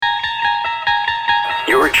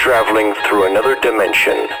You're traveling through another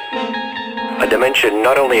dimension. A dimension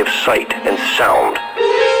not only of sight and sound,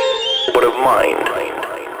 but of mind.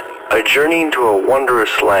 A journey into a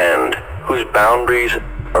wondrous land whose boundaries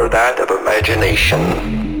are that of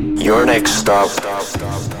imagination. Your next stop,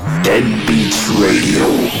 Dead Beats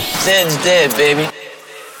Radio. Zed's dead, baby.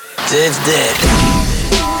 Zed's dead.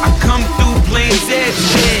 I come through playing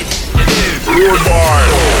Zed's dead.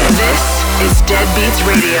 This is Dead Beats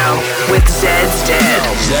Radio with Zed's dead.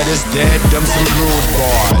 Zed is dead, them some rude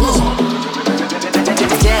boys.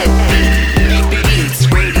 Dead Beats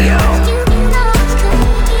Radio.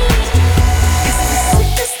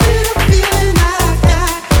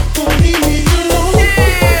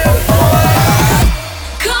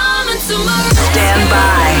 Stand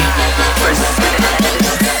by for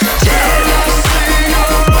Dead.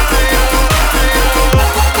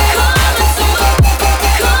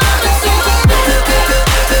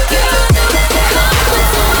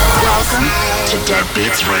 Welcome to Dead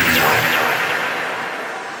Beats Radio.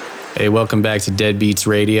 Hey, welcome back to Dead Beats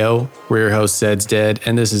Radio. We're your host, Zed's Dead,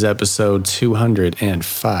 and this is episode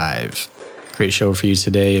 205. Great show for you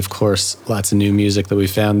today. Of course, lots of new music that we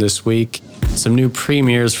found this week. Some new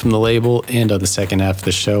premieres from the label, and on the second half of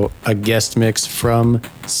the show, a guest mix from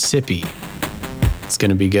Sippy. It's going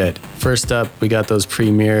to be good. First up, we got those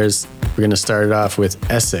premieres. We're going to start it off with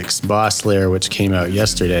Essex, Boss Lair, which came out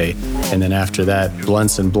yesterday. And then after that,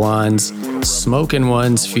 Blunts and Blondes, Smokin'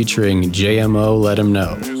 Ones featuring JMO, Let 'Em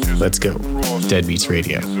Know. Let's go. Dead Beats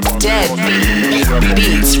Radio. Dead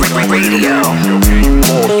Beats Radio.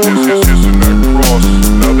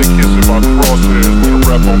 Now they kissing my crosshairs when I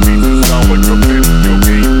rap on beats and sound like a video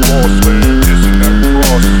game boss man. Kissing that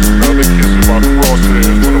cross. Now they kissing my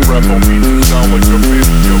crosshairs when I rap on beats and sound like a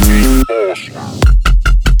video game boss.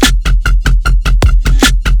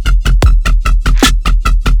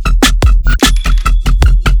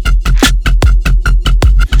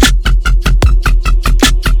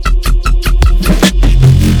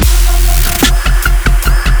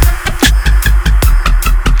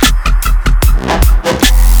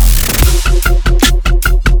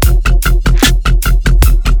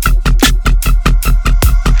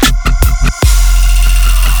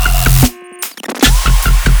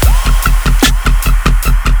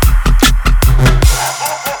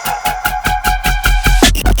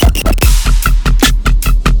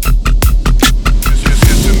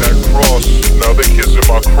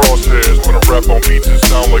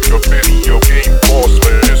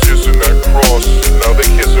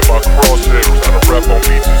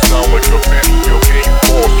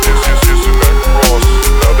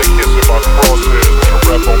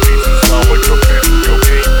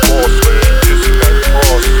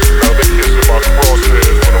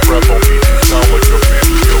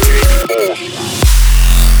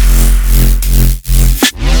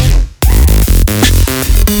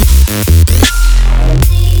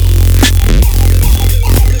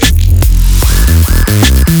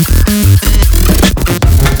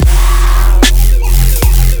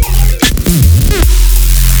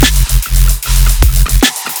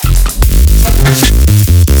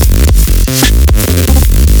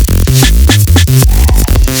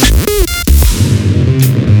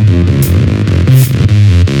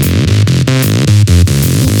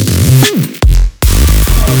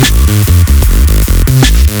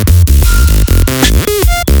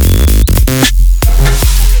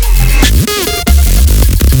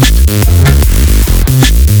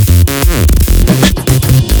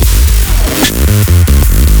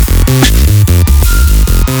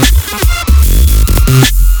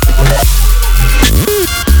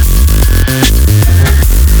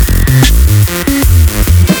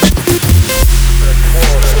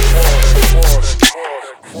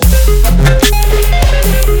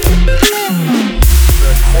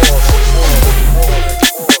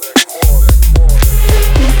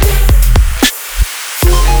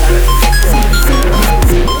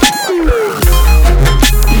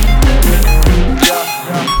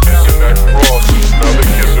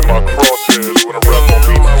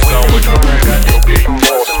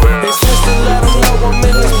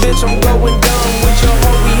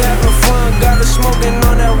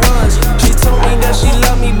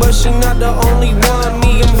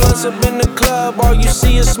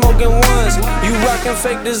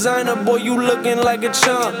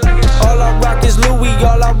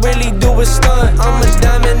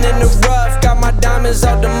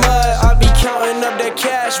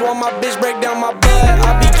 While my bitch break down my butt,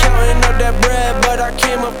 I be counting up that bread, but I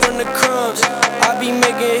came up from the crumbs. I be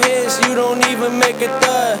making hits, you don't even make a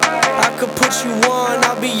thud. I could put you on,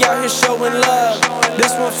 I'll be out here showing love.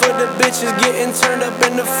 This one for the bitches getting turned up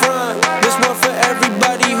in the front. This one for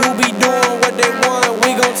everybody who be doing what they want.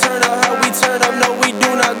 We gon' turn up how we turn up, no we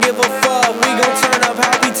do not give a fuck. We gon' turn up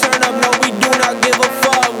how we turn up, no we do not give a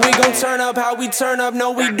fuck. We gon' turn up how we turn up,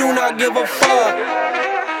 no we do not give a fuck.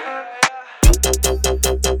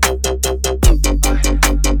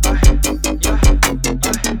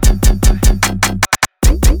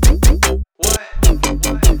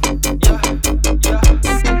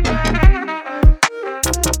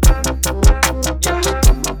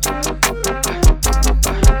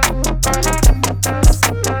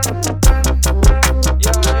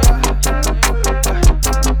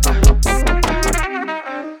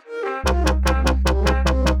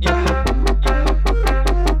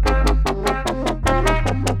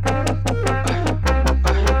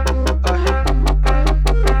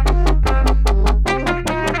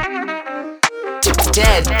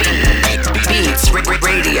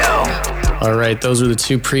 All right, those were the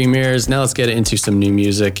two premieres. Now let's get into some new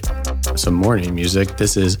music, some more new music.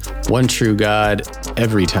 This is One True God,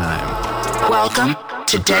 Every Time. Welcome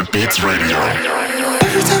to Dead Beats Radio.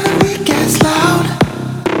 Every time the beat gets loud,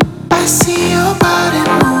 I see your body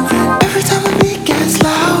moving. Every time the beat gets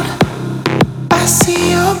loud, I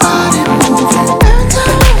see your body moving. Every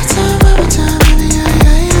time, every time, every time, every yeah,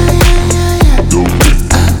 yeah, yeah, yeah, yeah, yeah.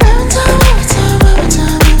 Every time, every time, every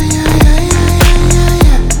time, every yeah, yeah, yeah, yeah, yeah,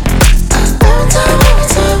 yeah. Every time, every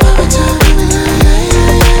time, every time, every yeah, yeah,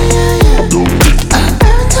 yeah, yeah, yeah, yeah.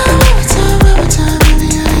 Every time, every time, every time, every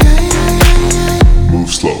yeah, yeah, yeah, yeah, yeah. Move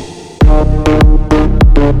slow.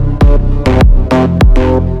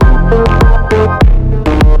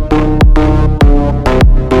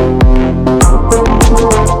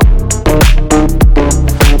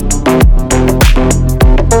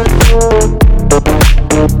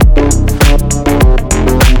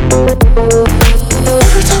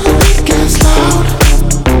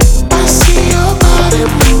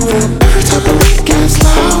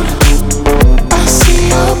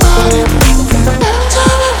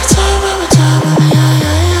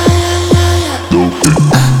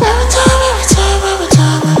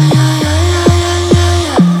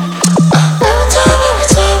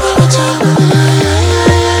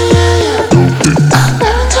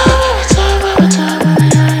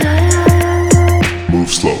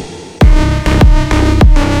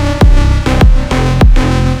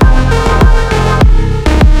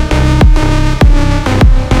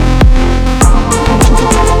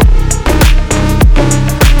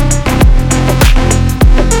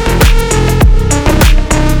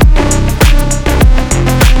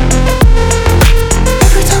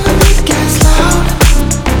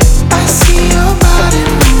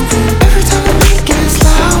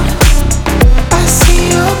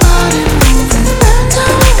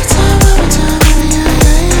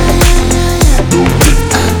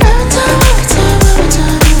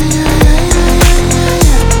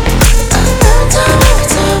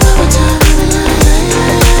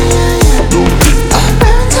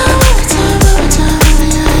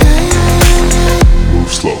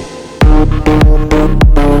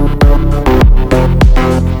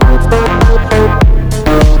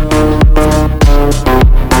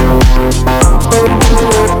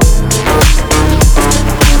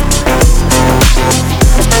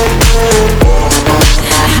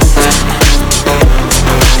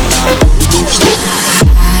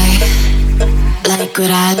 What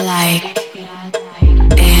I like,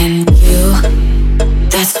 and you,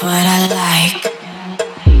 that's what I like.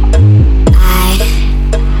 I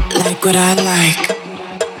like what I like,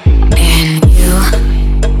 and you,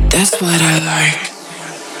 that's what I like.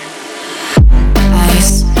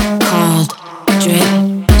 Ice cold,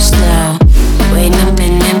 drip slow. Wait a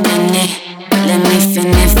minute, let me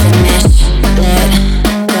finish. Let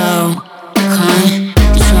go,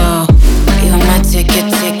 control. You're my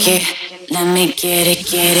ticket. Let me get it.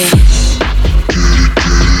 Get it.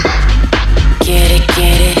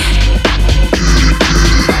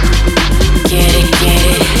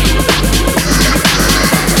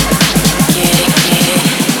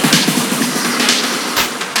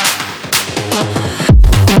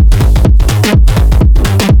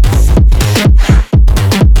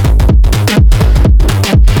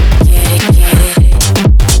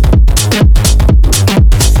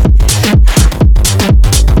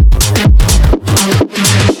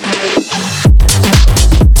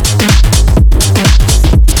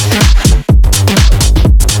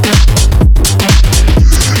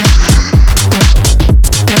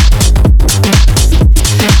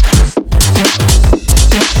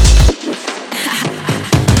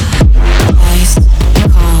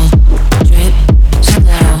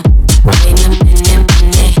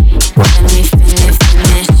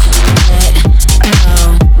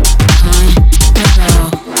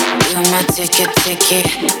 Take it,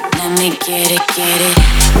 let me get it, get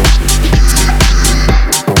it.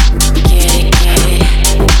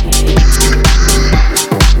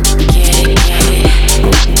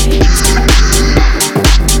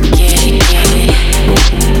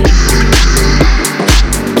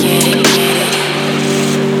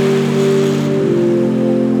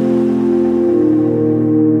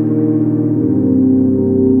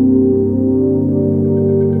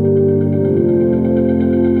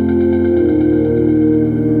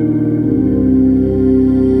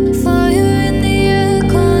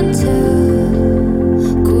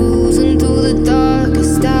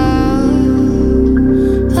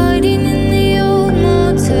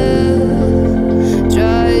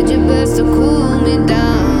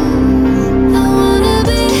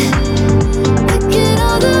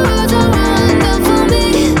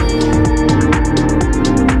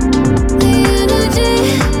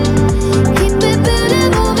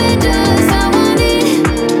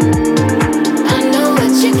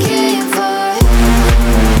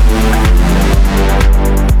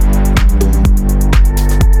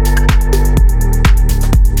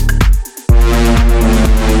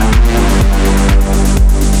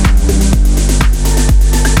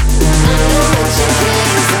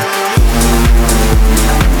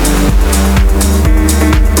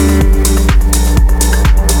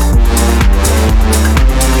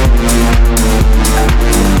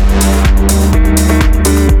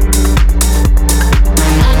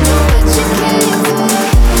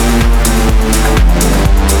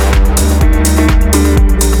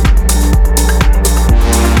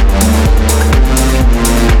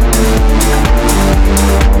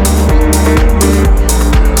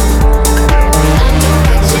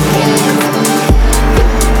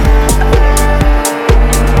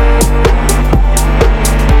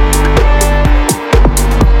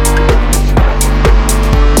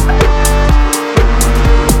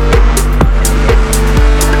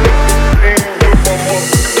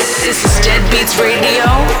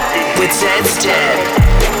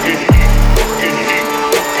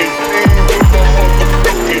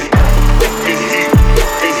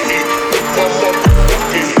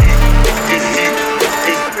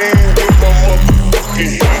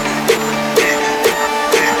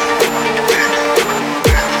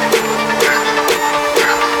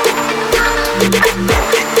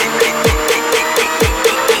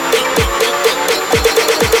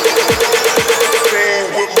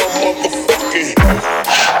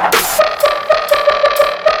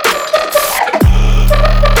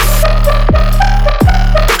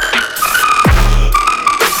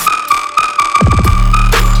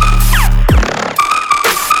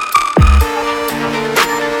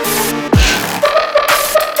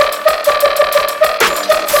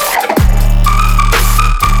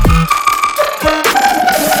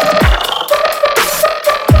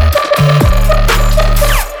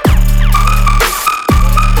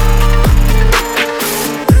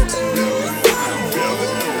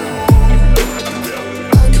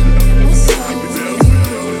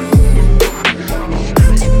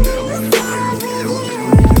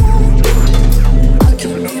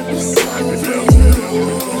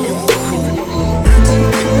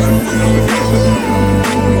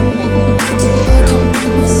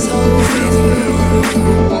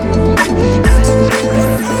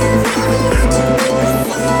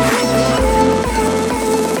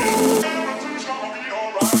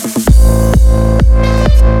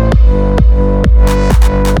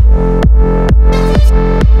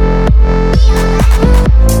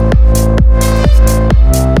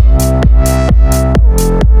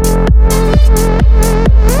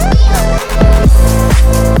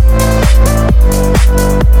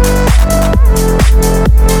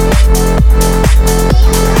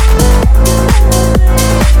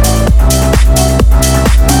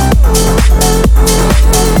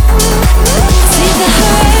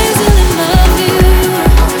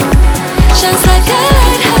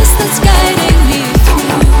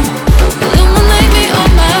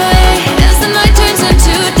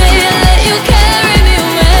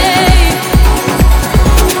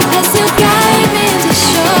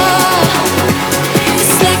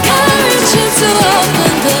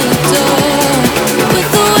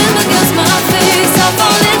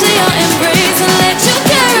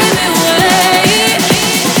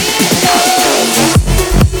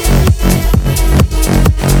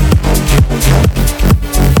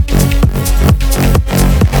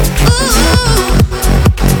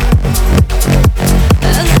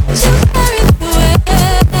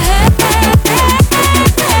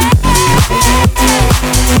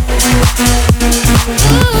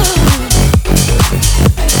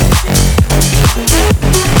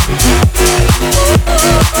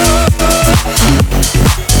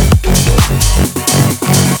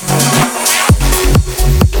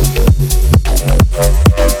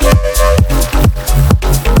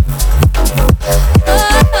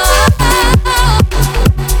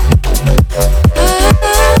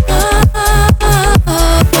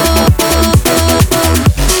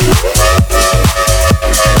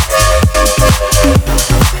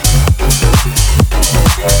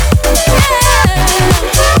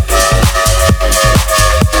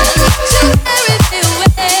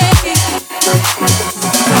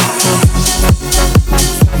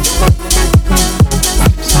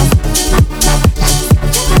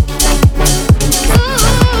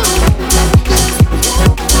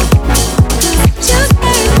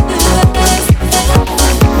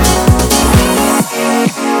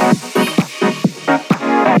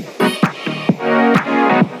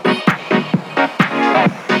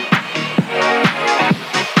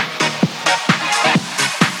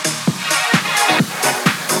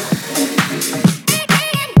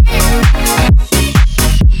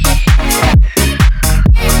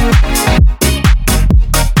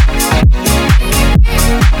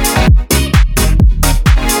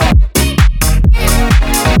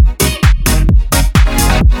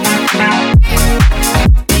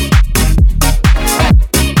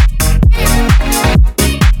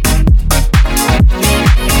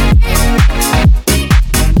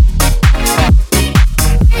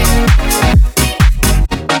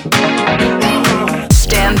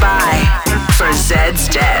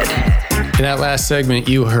 last segment,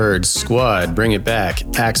 you heard Squad, Bring It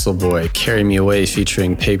Back, Axel Boy, Carry Me Away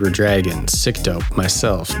featuring Paper Dragon, Sick Dope,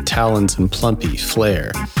 myself, Talons and Plumpy,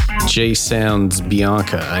 Flare, J Sounds,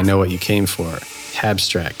 Bianca, I Know What You Came For,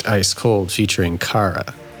 Abstract, Ice Cold featuring Kara.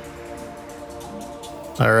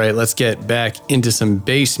 All right, let's get back into some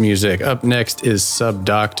bass music. Up next is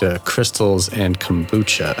Subdocta, Crystals and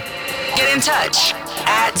Kombucha. Get in touch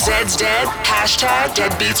at Zed's Dead, hashtag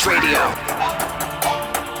Deadbeats Radio.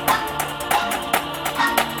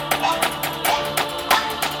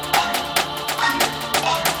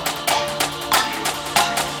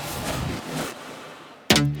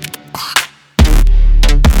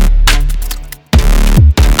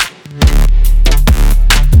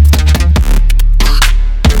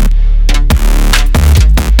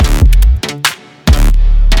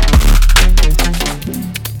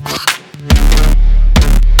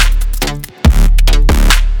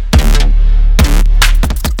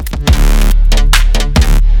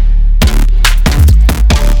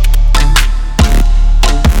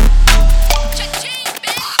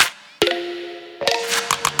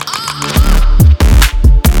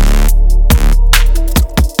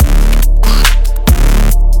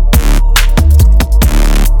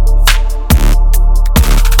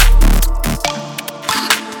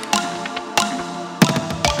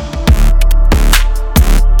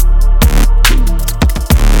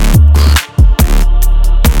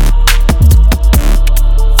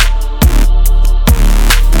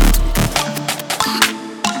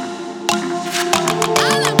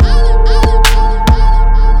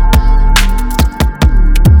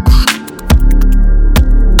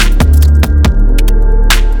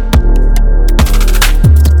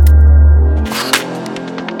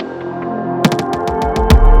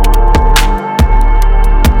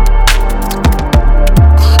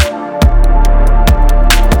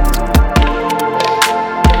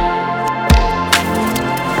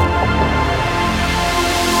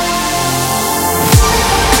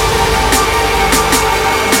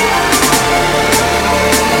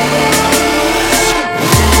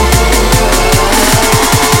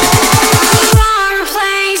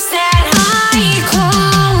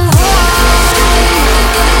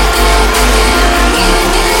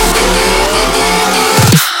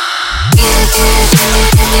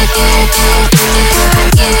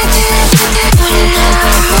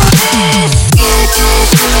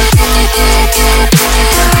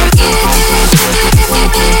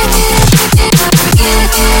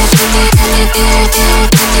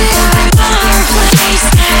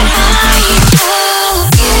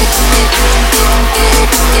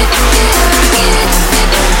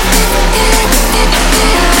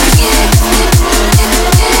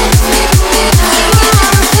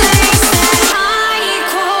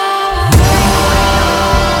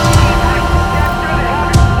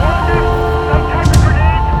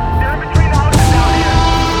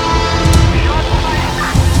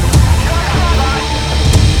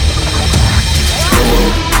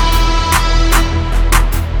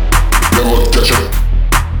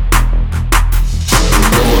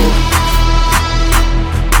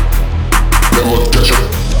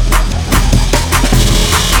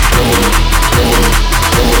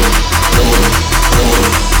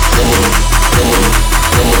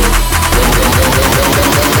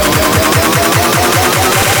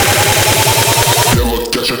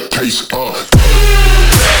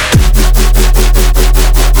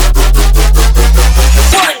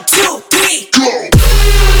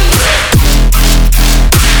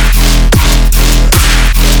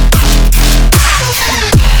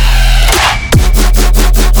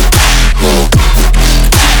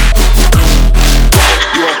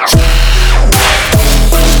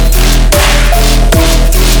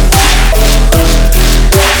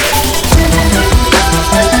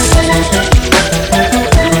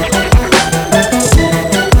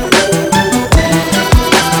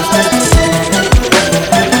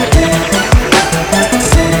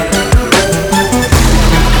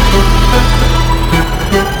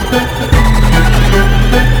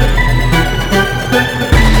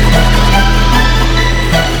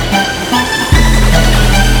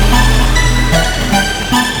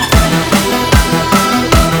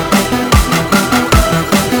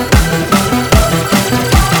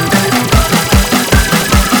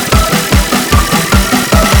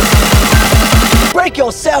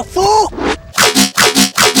 yourself, fool!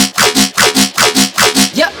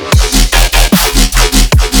 Yep.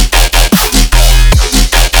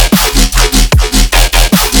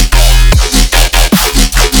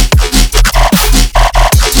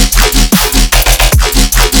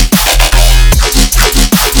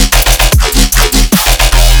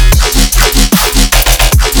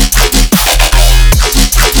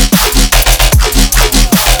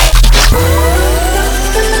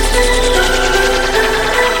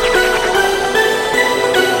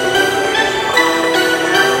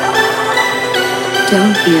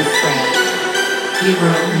 Don't be afraid. You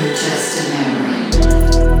are only just a memory.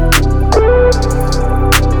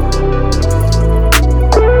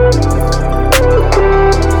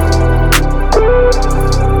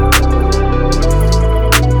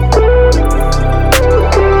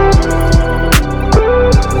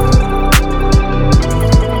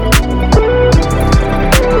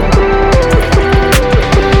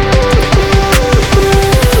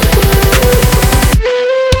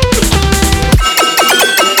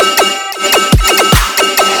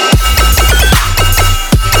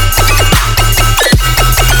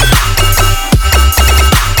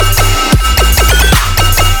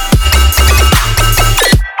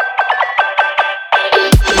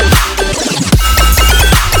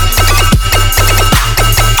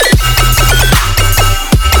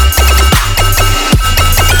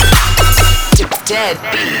 Dead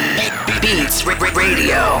Beats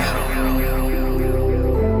Radio.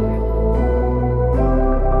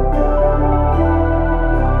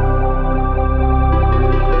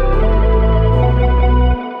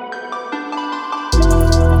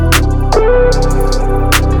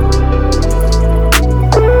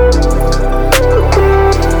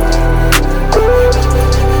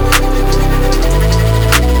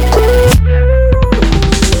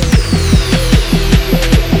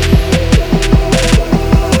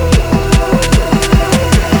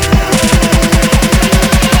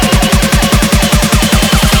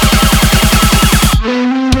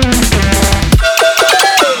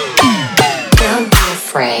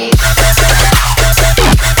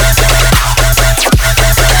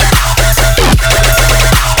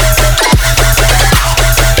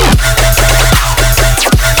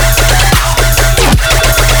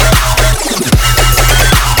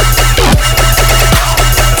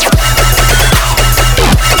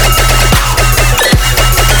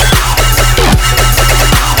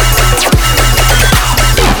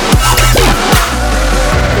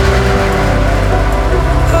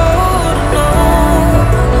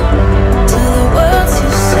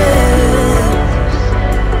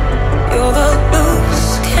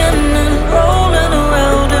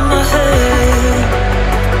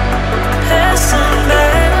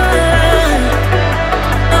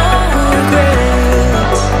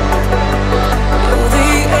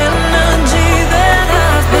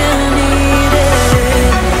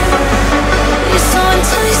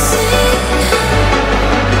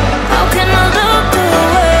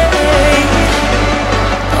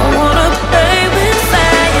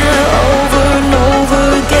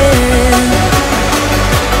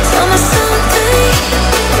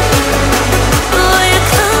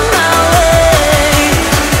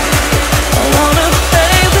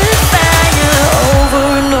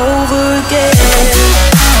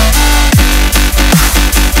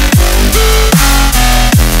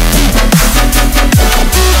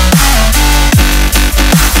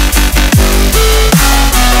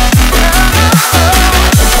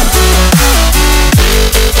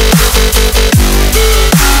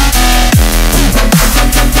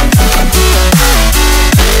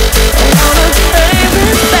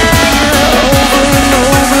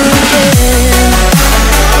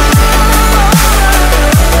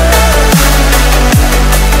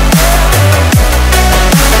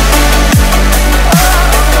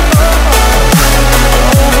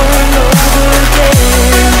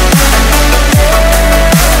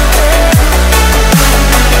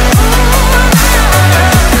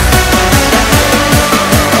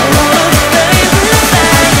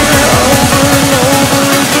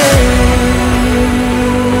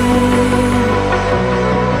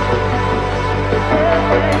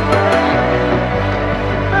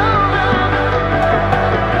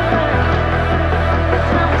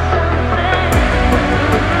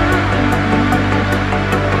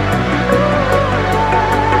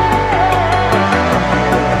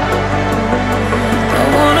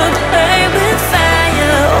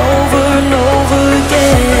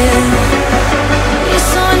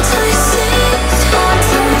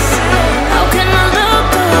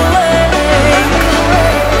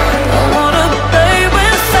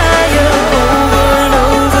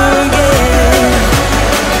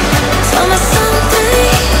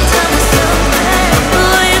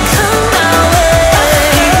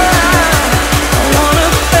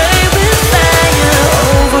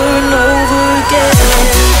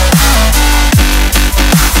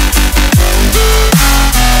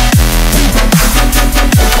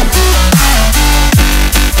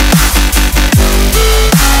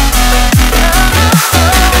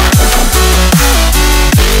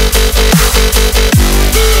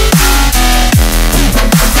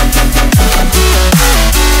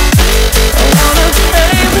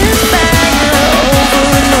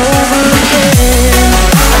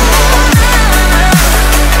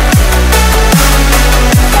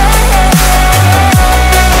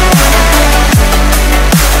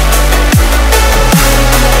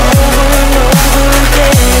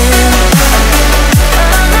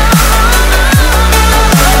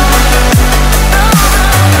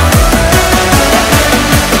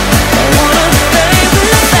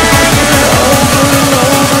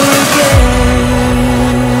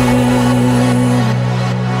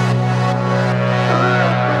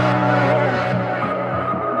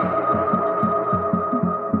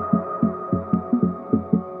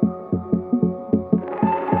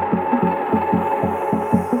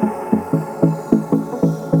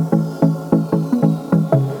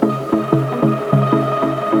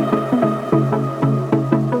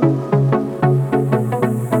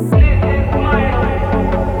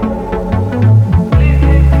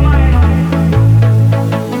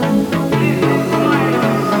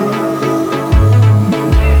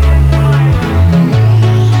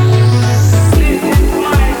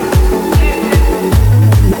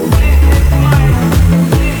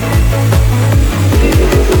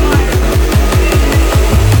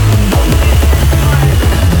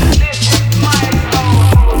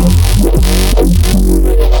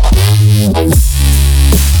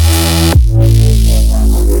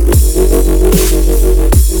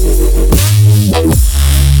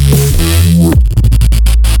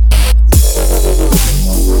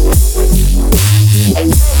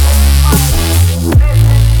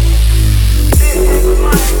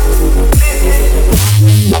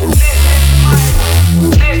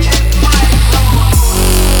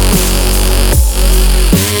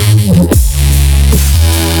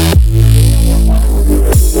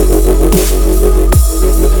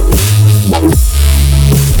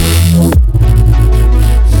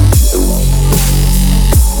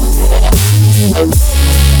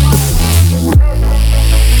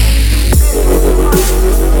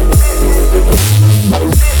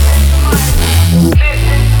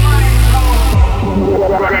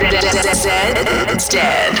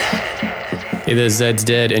 Dead. Hey, this is Zed's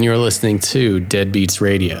Dead, and you're listening to Dead Beats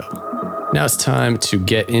Radio. Now it's time to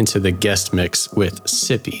get into the guest mix with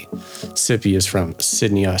Sippy. Sippy is from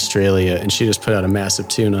Sydney, Australia, and she just put out a massive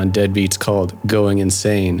tune on Dead Beats called Going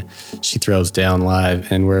Insane. She throws down live,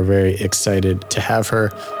 and we're very excited to have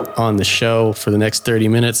her on the show for the next 30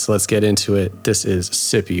 minutes. Let's get into it. This is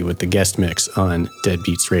Sippy with the guest mix on Dead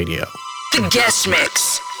Beats Radio. The guest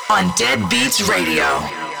mix on Dead Beats Radio.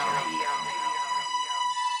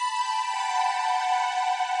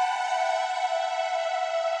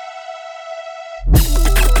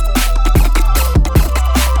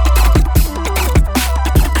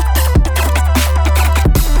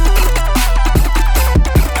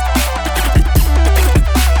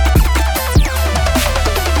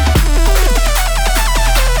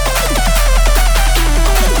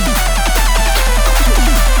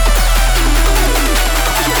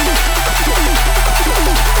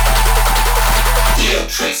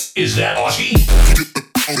 Is that Aussie?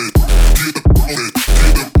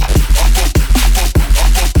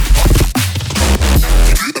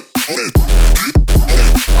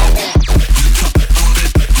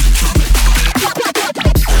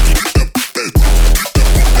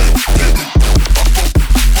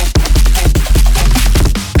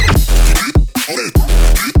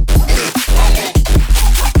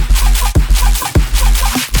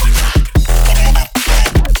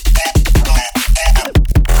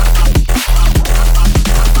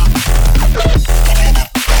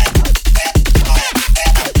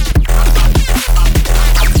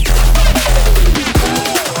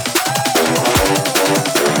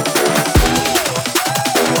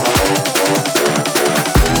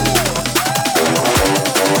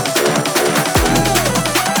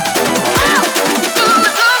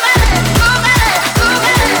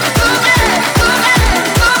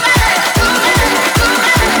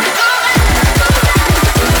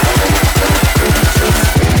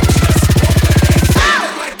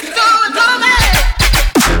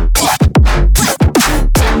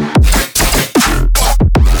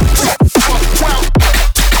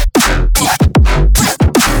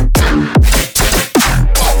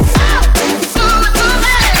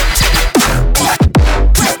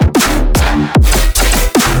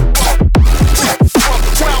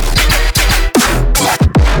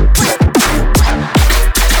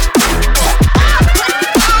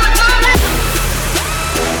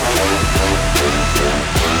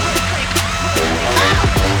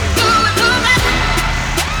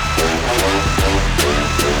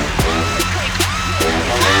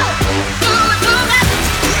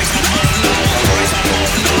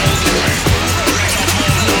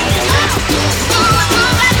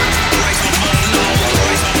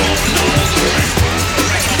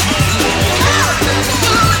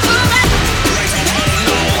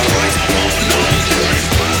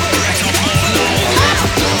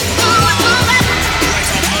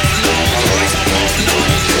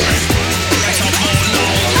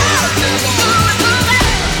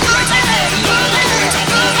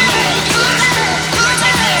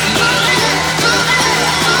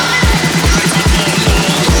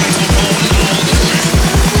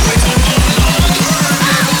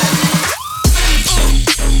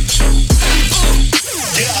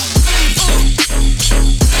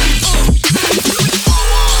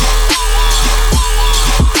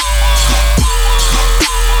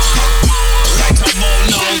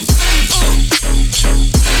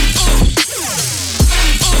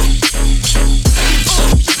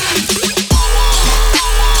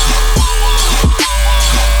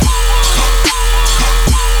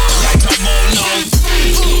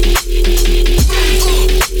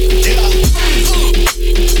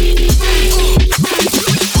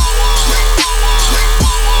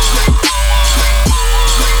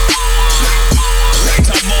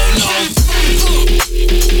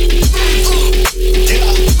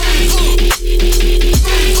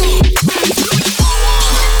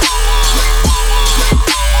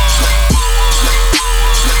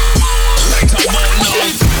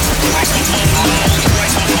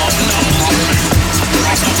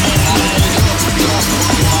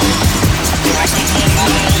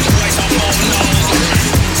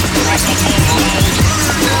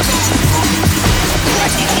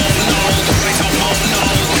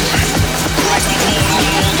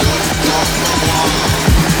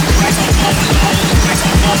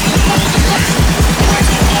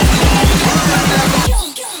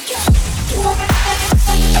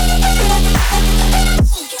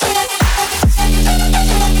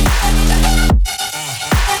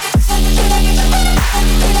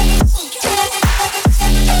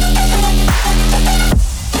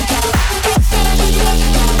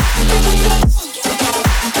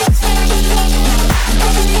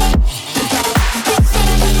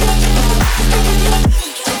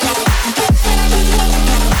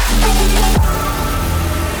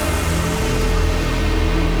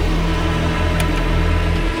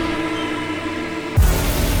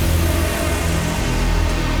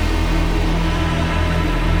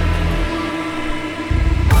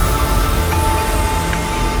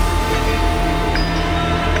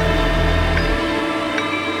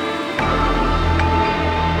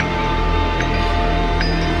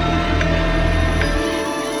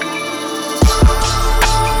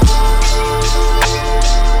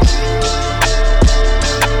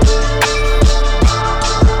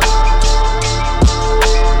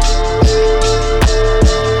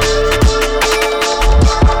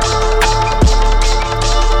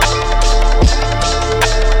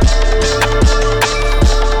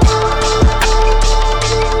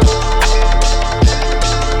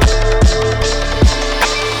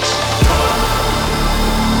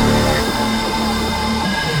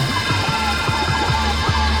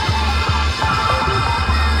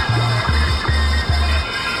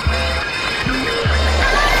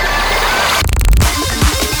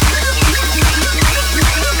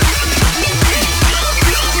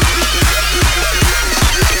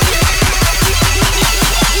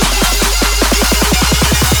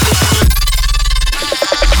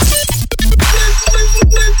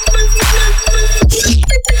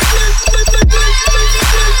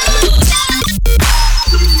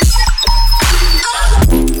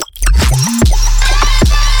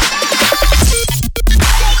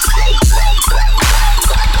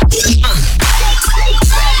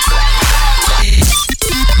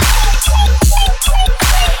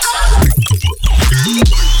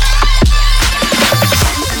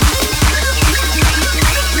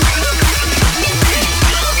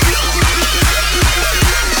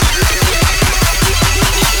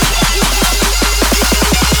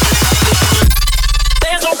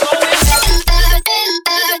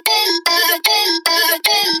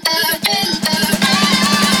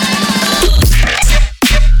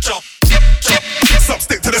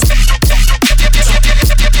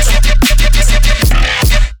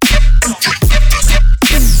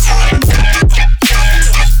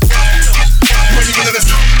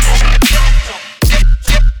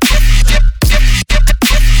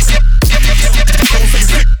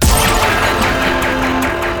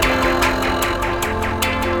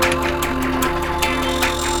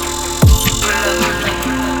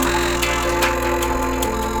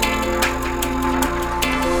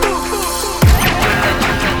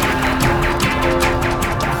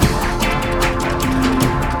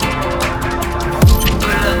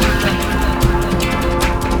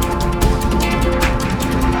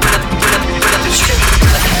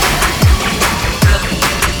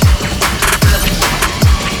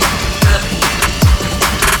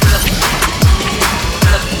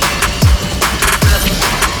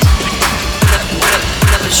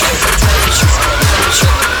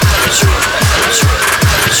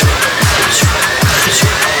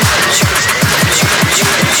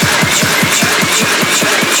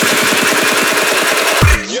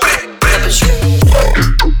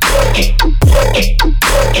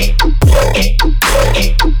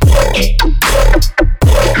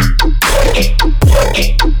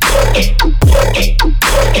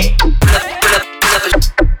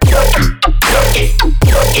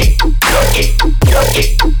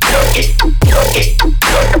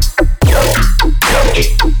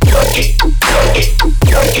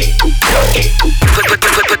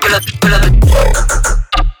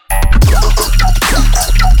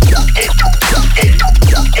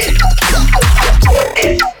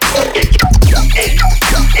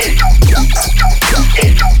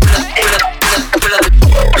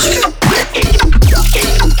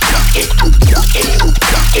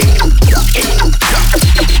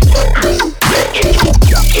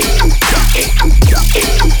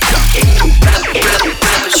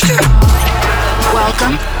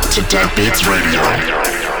 to Dead Beats Radio.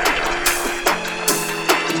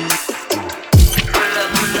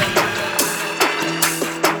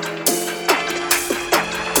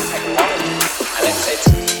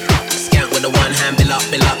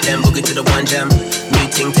 Bill up, then boogie to the one jam. New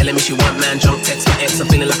ting telling me she want man. Drunk text my ex, I'm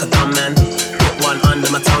feeling like a dumb man. Put one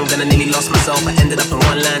under my tongue, then I nearly lost myself. I ended up in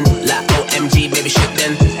one land. Like OMG, baby shit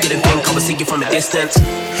then. Didn't think I would see you from a distance.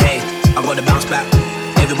 Hey, I gotta bounce back.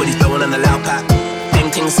 Everybody's blowing on the loud pack.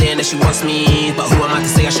 Ting saying that she wants me, but who am I to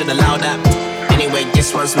say I should allow that? Anyway,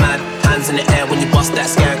 this one's mad. Hands in the air when you bust that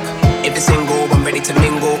skank. If it's single, I'm ready to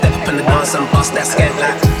mingle. Step up in the dance and bust that skank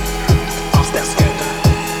like. Bust that skank like.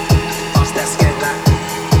 Bust that skank like.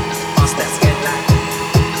 Bust that skank like.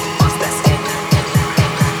 Bust that skank like.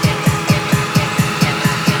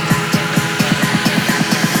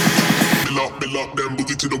 Bill up, then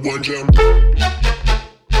boogie to the one jam.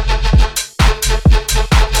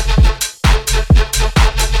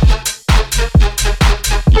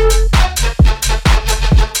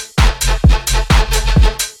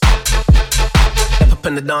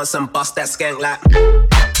 In the dance and bust that skank like.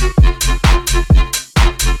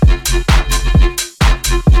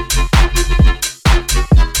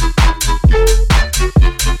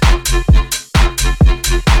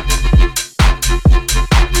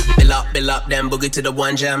 Bill up, then boogie to the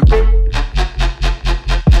one jam.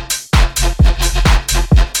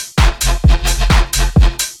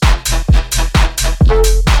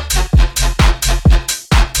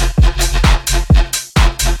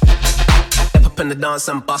 In the dance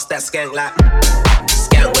and bust that skank like.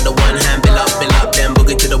 Skank with the one hand, bill up, then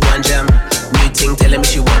boogie to the one jam. New ting telling me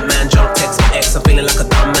she want man. Drunk text my ex, I'm feeling like a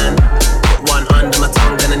dumb man. Put one under my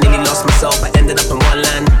tongue, then I nearly lost myself. I ended up in one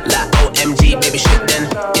land. Like OMG, baby shit then.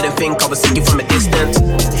 Didn't think I would see you from a distance.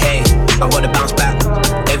 Hey, I gotta bounce back.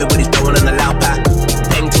 Everybody's blowing on the loud pack.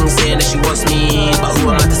 Ting saying that she wants me, but who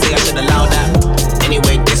am I to say I should allow that?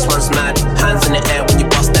 Anyway, this one's mad. Hands in the air when you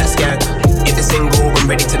bust that skank. If it's single, I'm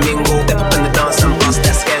ready to mingle. Step up in the dance and bust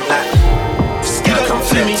that skank like. Skank and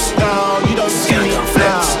flex. You don't see me now. Skank and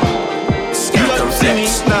flex. You don't see me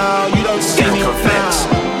now. Skank and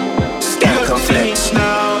flex.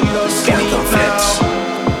 Now you don't see me now.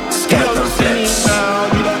 Skank and flex.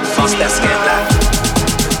 Now you don't see me now. Bust that skank like.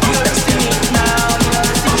 Bust that skank like. Bust that skank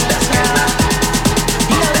like. Bust that skank like.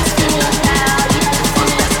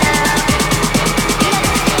 Bust that skank like.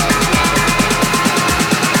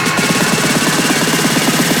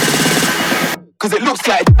 'Cause it looks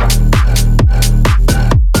like.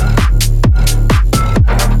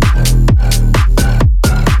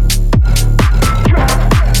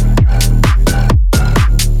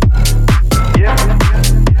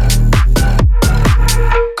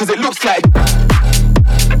 Cause it looks like.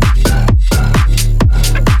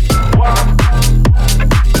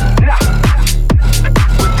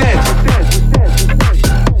 We're dead.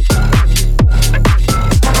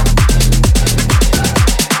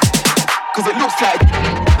 Cause it looks like.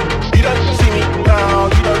 You don't see me now,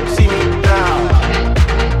 you don't see me now.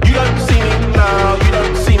 You don't see me now, you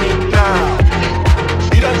don't see me now.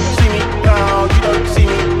 You don't see me now, you don't see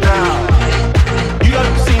me now. You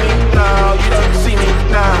don't see me now, you don't see me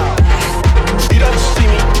now. You don't see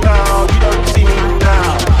me now, you don't see me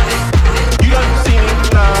now. You don't see me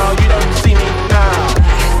now, you don't see me now.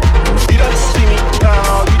 You don't see me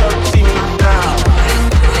now, you don't see me now.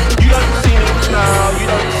 You don't see me now, you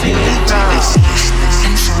don't see me now.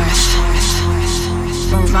 And forth,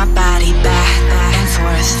 move my body back and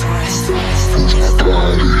forth.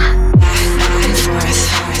 Back and forth,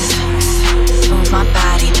 move my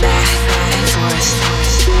body back and forth.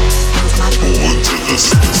 Move my body. You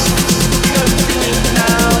don't see me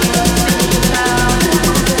now, you don't see me now.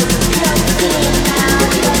 You don't see me now, you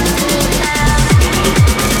don't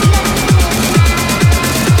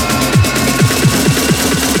see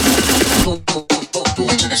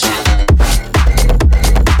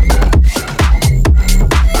me now.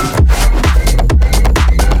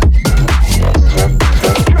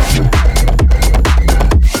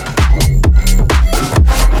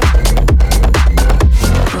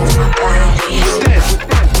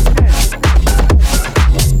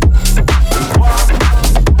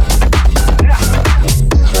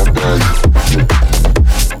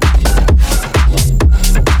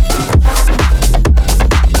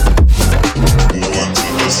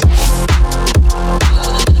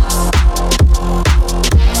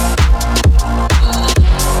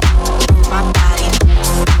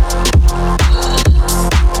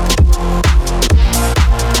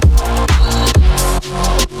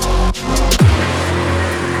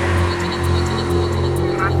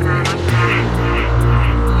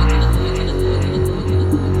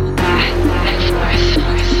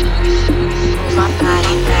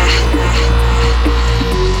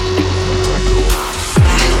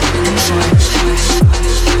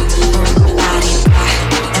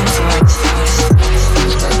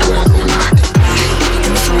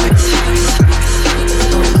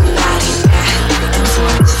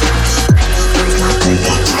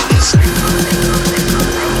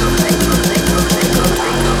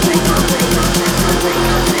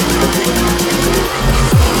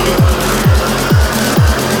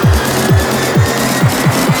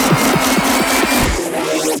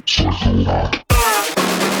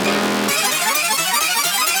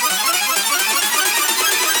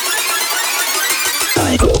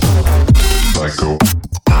 Psycho.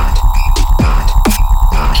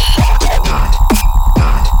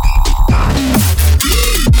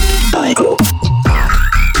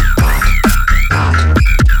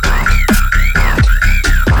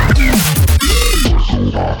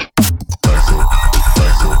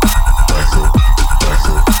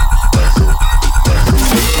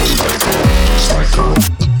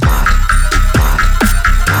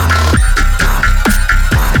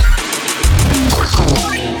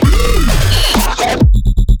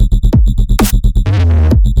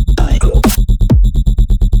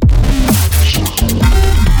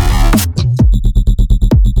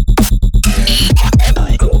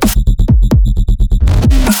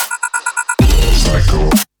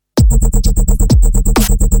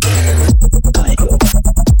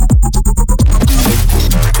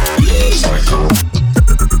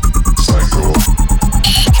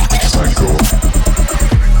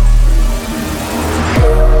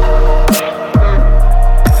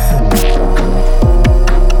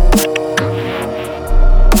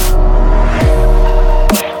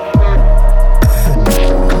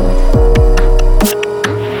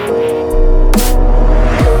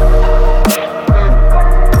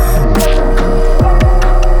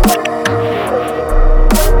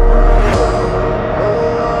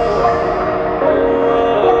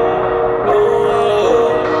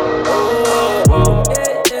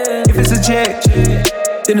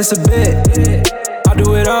 Then it's a bet. I'll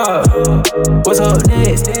do it all. What's up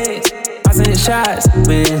next? I send shots,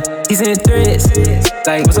 man. He sent threats.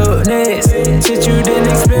 Like, what's up next? Shit you didn't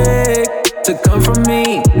expect to come from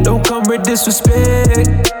me. Don't come with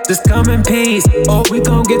disrespect. Just come in peace. Or we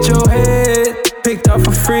gon' get your head picked off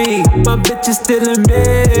for free. My bitch is still in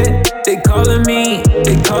bed. They calling me.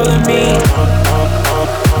 They calling me.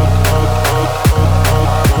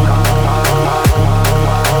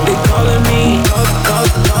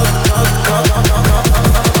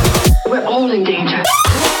 We're all in danger.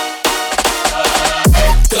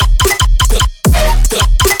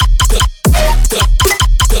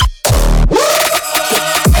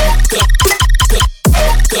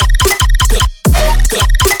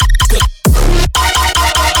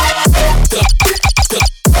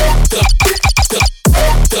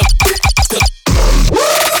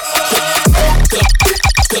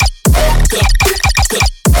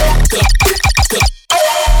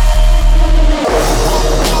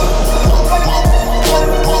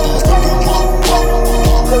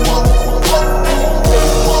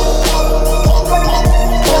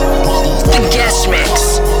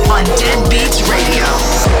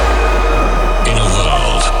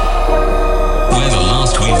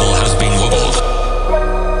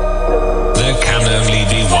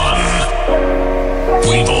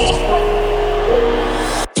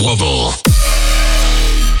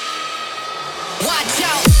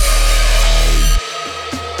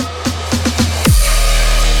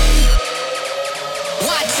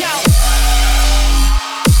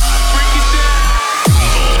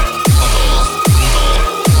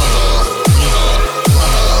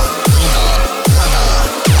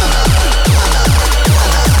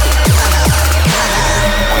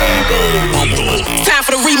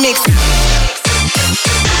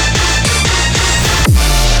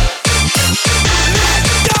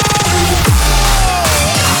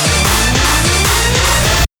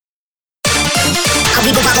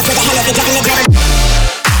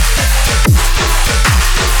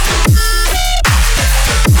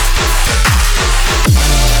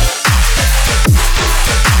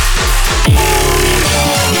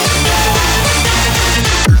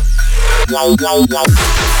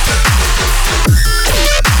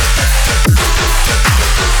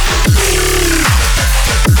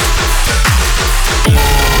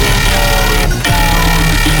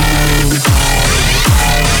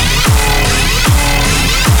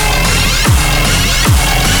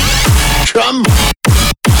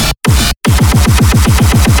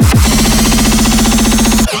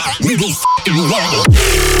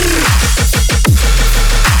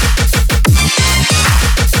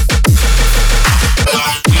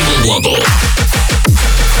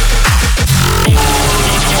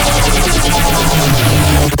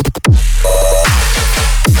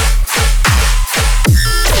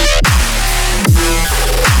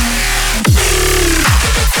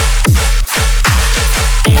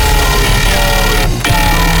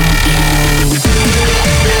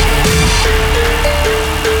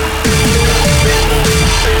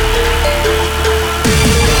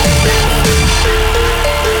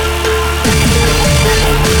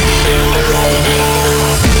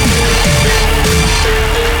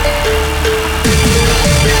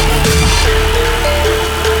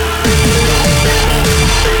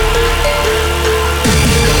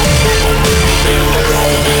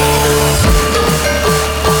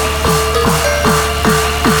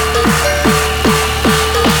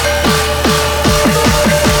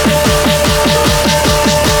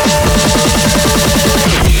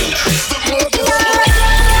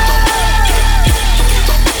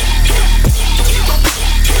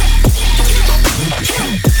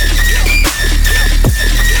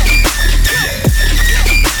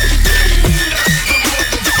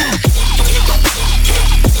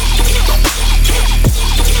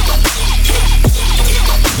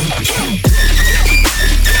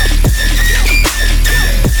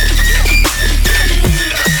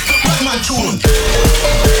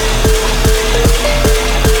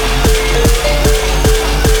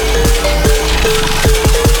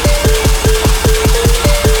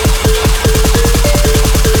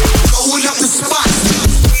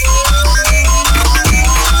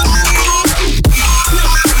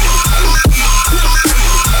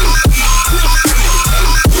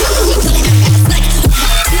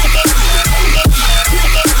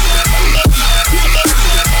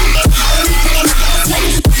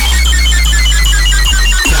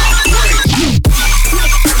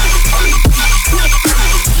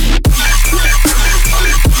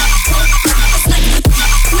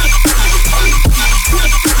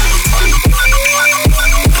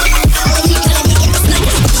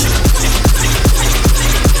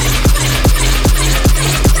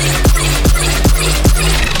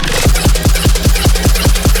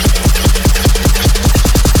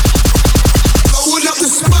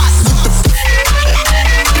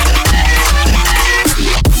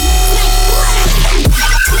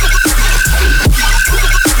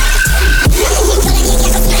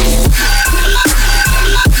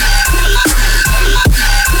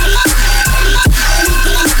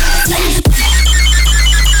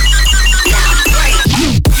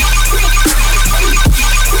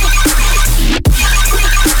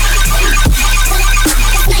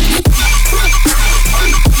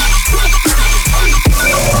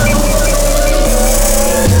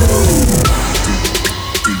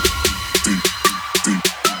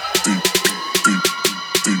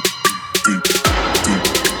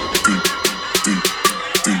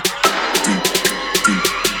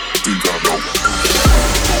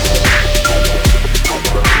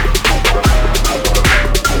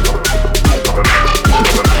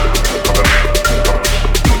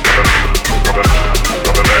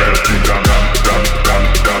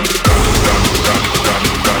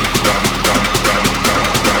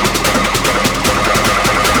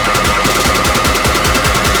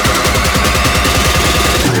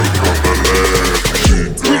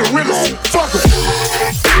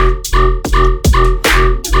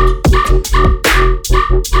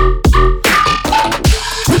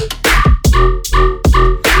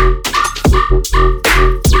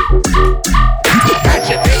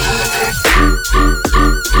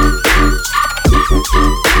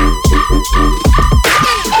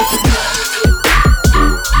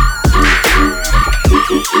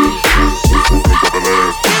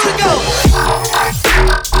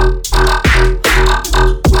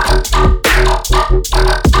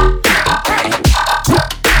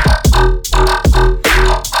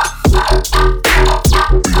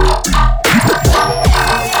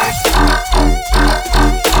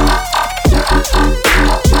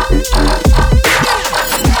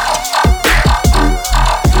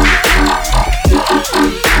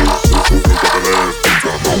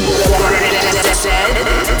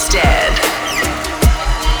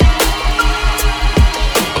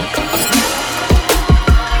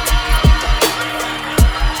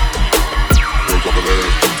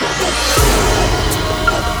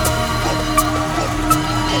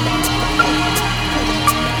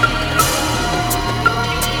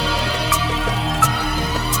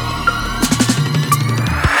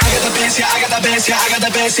 bass, yeah, I got the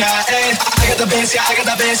bass, yeah, eh. I got the bass, yeah, I got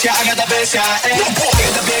the bass, yeah, I got the bass, yeah, eh. I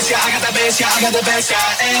got the bass, yeah, I got the bass, yeah, I got the bass,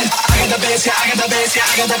 yeah, eh. I got the bass, yeah, I got the bass, yeah,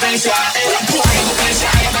 I got the bass, yeah, eh. I got the bass, yeah,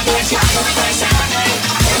 I got the bass, yeah, I got the bass, yeah, eh.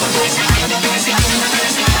 I got the bass, yeah, I got the bass, yeah, I got the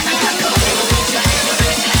bass, yeah,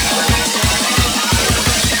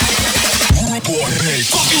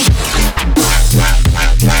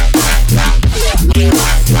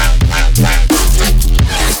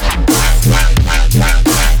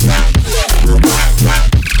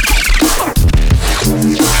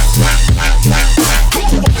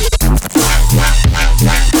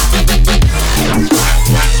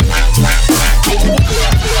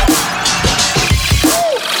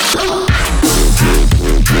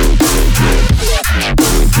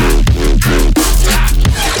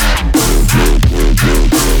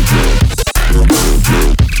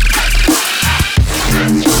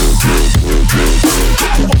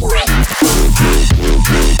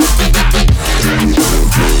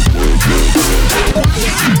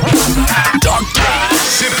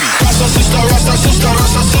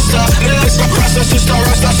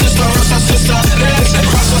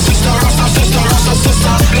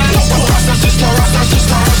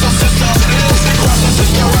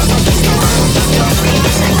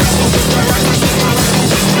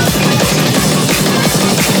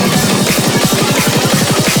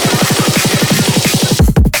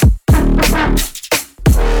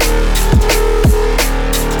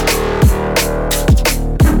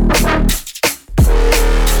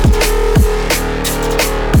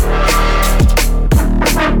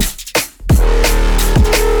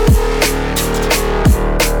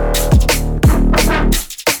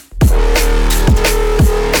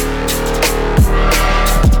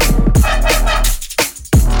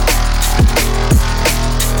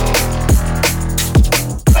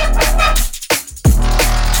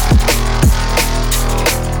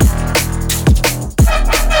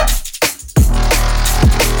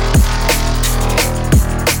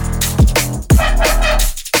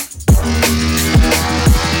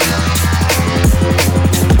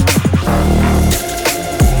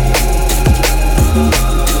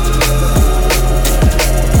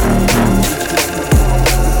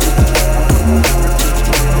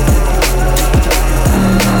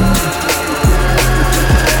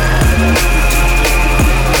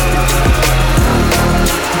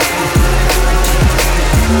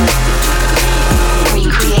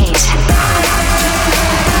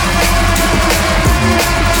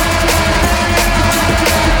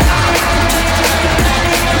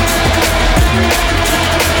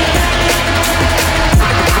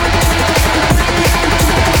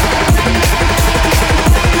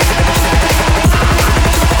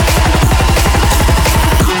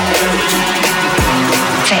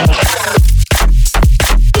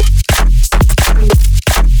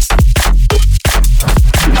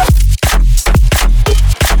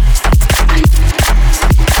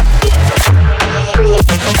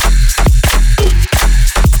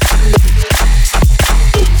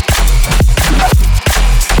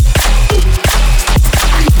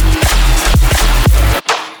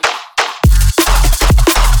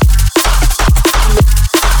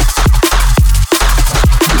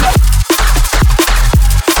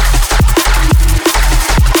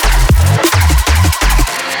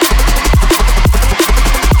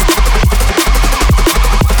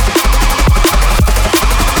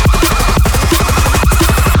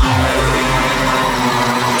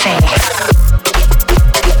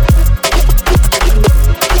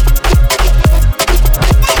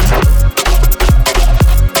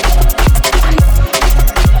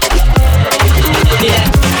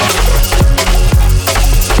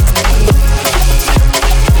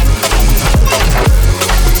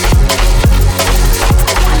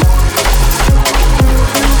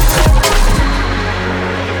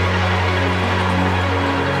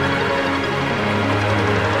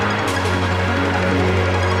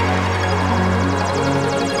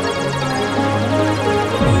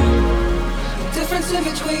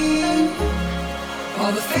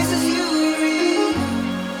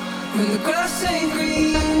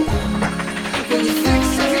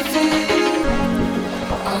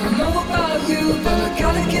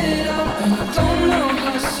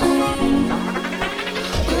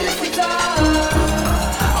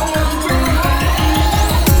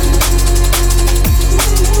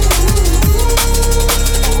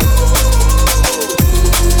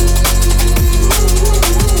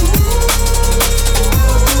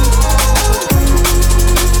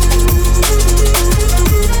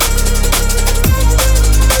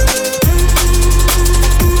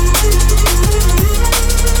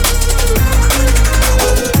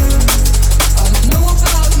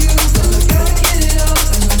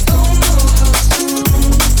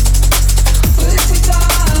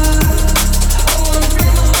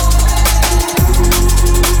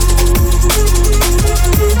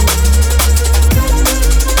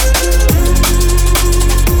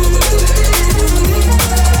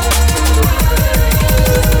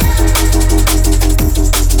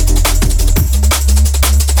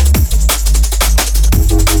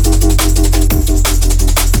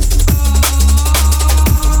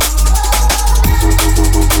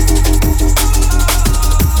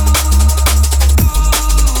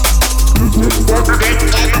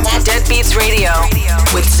 Dead Beats Radio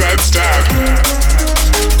with Zed's Dead.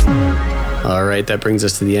 All right, that brings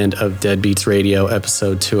us to the end of Dead Beats Radio,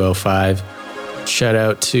 episode 205. Shout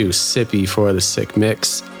out to Sippy for the sick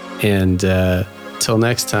mix. And till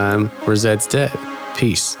next time, we're Zed's Dead.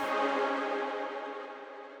 Peace.